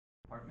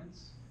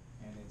insurance,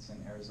 and it's in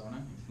Arizona,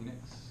 in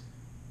Phoenix.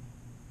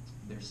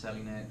 They're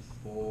selling it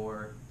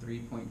for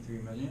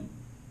 $3.3 million,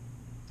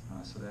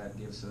 so that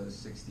gives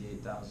us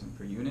 $68,000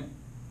 per unit.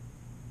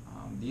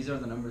 These are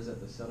the numbers that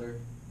the seller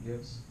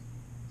gives.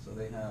 So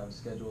they have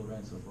scheduled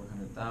rents of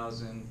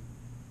 $400,000.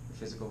 The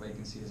physical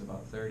vacancy is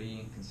about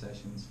 30,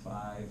 concessions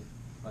 5,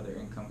 other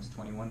income is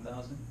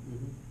 21,000.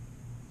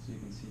 So you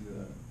can see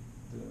the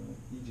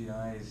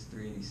EGI is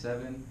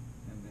 387, and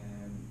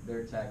then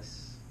their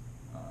tax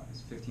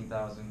is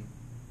 15,000.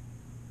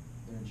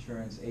 Their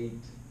insurance 8,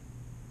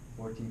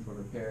 14 for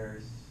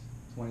repairs,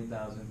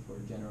 20,000 for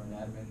general and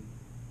admin.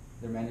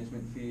 Their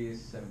management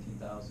fees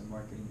 17,000,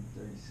 marketing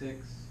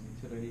 36,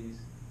 utilities,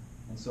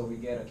 and so we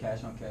get a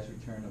cash-on-cash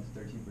return of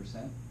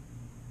 13%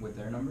 with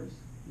their numbers.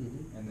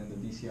 And then the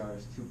DCR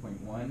is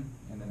 2.1,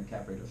 and then a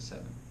cap rate of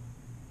 7.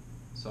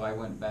 So I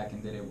went back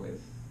and did it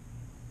with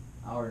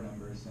our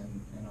numbers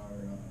and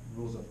our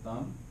rules of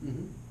thumb.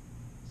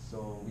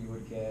 So we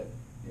would get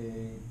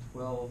a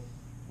 12.9,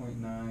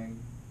 and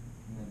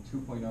then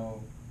 2.0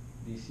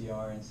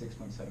 DCR and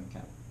 6.7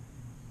 cap.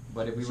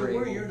 But if we so were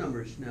what are your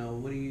numbers now?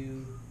 What do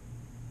you?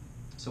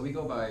 So we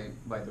go by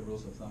the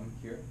rules of thumb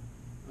here.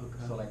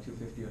 Okay. So like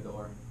 $250 a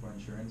door for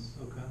insurance.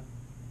 Okay.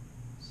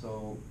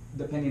 So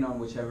depending on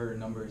whichever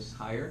number is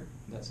higher,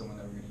 that's the one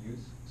that we're going to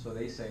use. So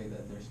they say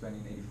that they're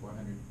spending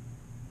 $8,400,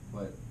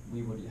 but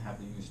we would have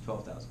to use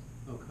 12,000.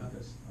 Okay.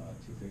 Because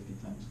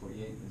 250 times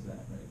 48 is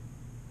that, right?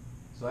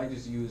 So I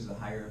just use the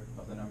higher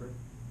of the number.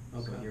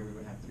 Okay. So here we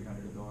would have $300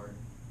 a door.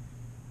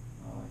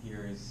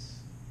 Here is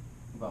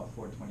about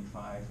 $425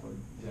 for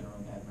general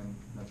and admin.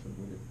 That's what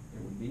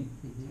it would be.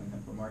 And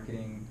then for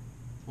marketing,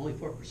 only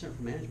 4%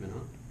 for management, huh?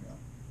 yeah.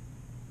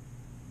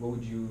 What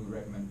would you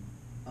recommend?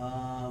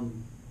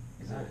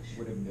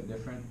 Would it be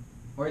different?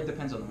 Or it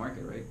depends on the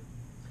market, right?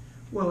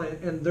 Well,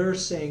 and they're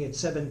saying it's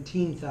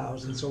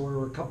 17,000, so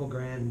we're a couple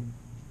grand.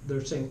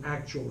 They're saying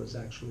actual is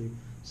actually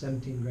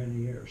 17 grand a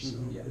year, so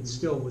Yeah. it's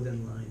still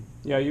within line.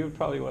 Yeah, you would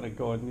probably want to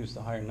go and use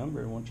the higher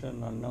number, won't you?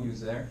 On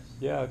Use theirs?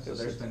 Yeah. So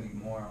they're spending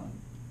more on.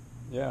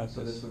 Yeah.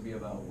 So this would be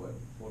about what,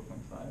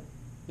 4.5?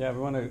 Yeah, we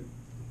want to.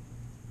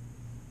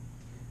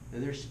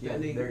 And they're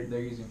spending. Yeah,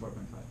 they're using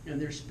 4.5. And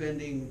they're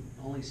spending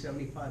only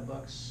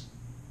 $75.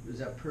 Is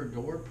that per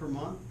door per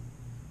month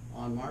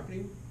on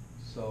marketing?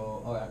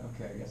 So,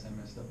 okay, I guess I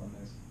messed up on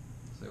this.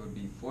 So it would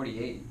be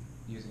 48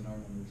 using our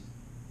numbers.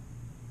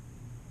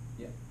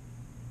 Yeah.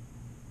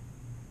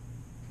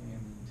 Okay,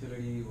 and the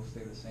utility will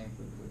stay the same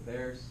with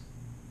theirs.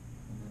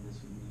 And then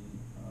this would be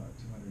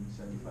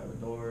 275 a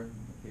door,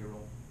 the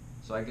payroll.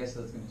 So I guess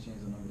that's going to change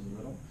the numbers a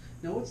little.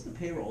 Now, what's the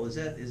payroll? Is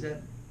that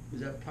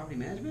property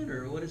management,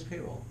 or what is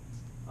payroll?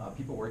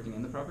 People working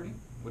in the property,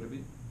 would it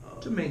be?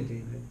 To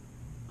maintain it.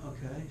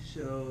 Okay,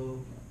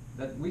 so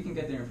That we can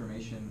get their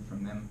information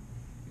from them,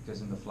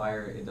 because in the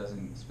flyer it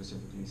doesn't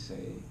specifically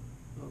say.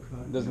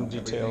 okay. Doesn't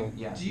detail. everything.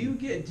 Yeah. Do you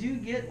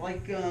get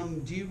like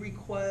do you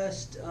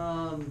request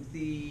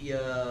the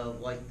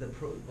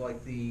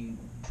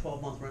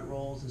 12-month rent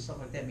rolls and stuff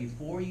like that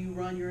before you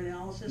run your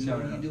analysis, No,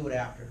 or do no. you do it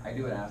after? I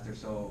do it after.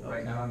 So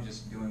right Okay. now I'm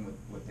just doing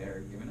what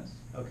they're giving us.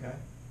 Okay.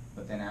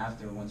 But then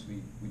after, once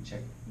we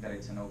check that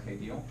it's an okay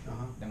deal,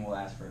 then we'll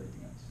ask for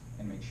everything else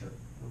and make sure.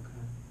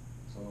 Okay.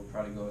 So we'll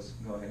probably go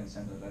ahead and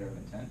send a letter of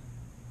intent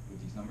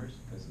with these numbers,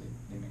 because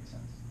they make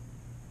sense.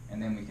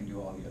 And then we can do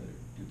all the other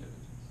due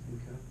diligence.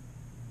 Okay.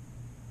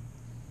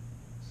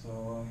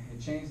 So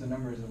it changed the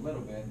numbers a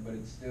little bit, but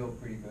it's still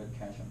pretty good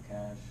cash on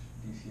cash.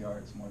 DCR,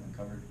 it's more than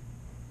covered.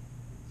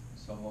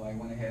 So I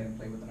went ahead and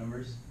played with the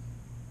numbers.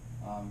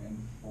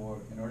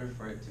 In order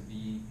for it to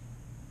be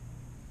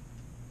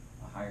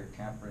a higher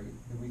cap rate,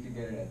 if we could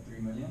get it at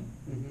 $3 million.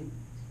 And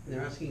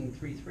they're asking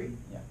 3.3.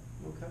 Yeah.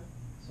 Okay.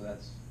 So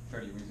that's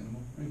fairly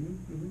reasonable, right?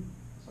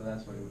 So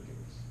that's what it would give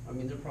us. I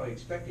mean, they're probably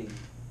expecting,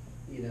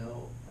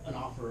 an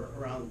offer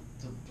around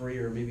 3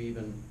 or maybe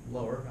even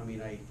lower. I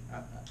mean, I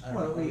don't know.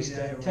 Well, at least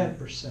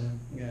 10%.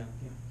 Yeah.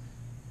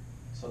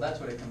 So that's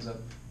what it comes up,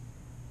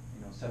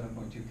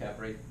 7.2 cap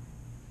rate,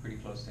 pretty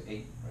close to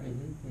 8, right?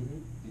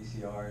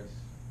 DCR is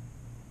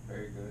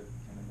very good,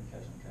 and then the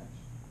cash on cash,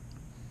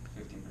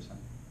 15%.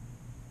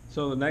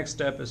 So the next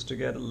step is to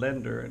get a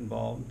lender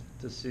involved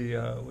to see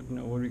what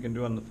we can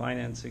do on the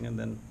financing, and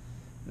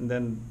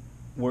then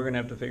we're going to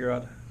have to figure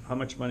out how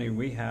much money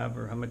we have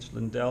or how much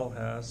Lindell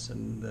has,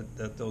 and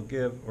that they'll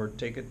give or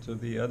take it to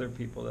the other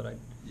people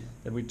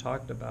that we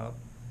talked about,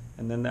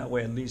 and then that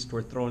way at least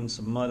we're throwing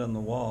some mud on the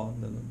wall.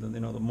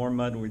 The more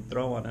mud we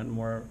throw on it, the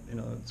more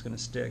it's going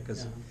to stick.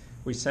 Because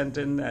we sent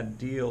in that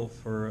deal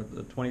for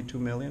the $22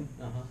 million,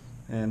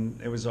 and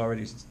it was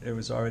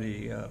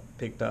already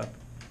picked up.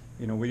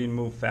 We didn't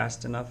move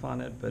fast enough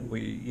on it, but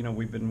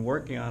we've been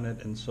working on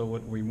it, and so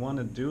what we want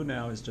to do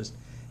now is just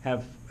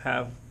have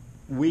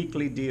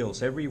weekly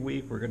deals. Every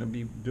week we're going to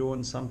be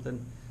doing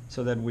something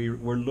so that we're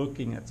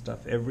looking at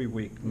stuff every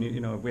week.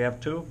 If we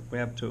have two, we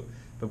have two,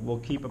 but we'll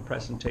keep a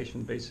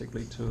presentation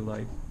basically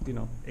to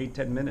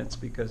 8-10 minutes,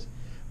 because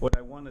what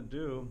I want to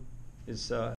do is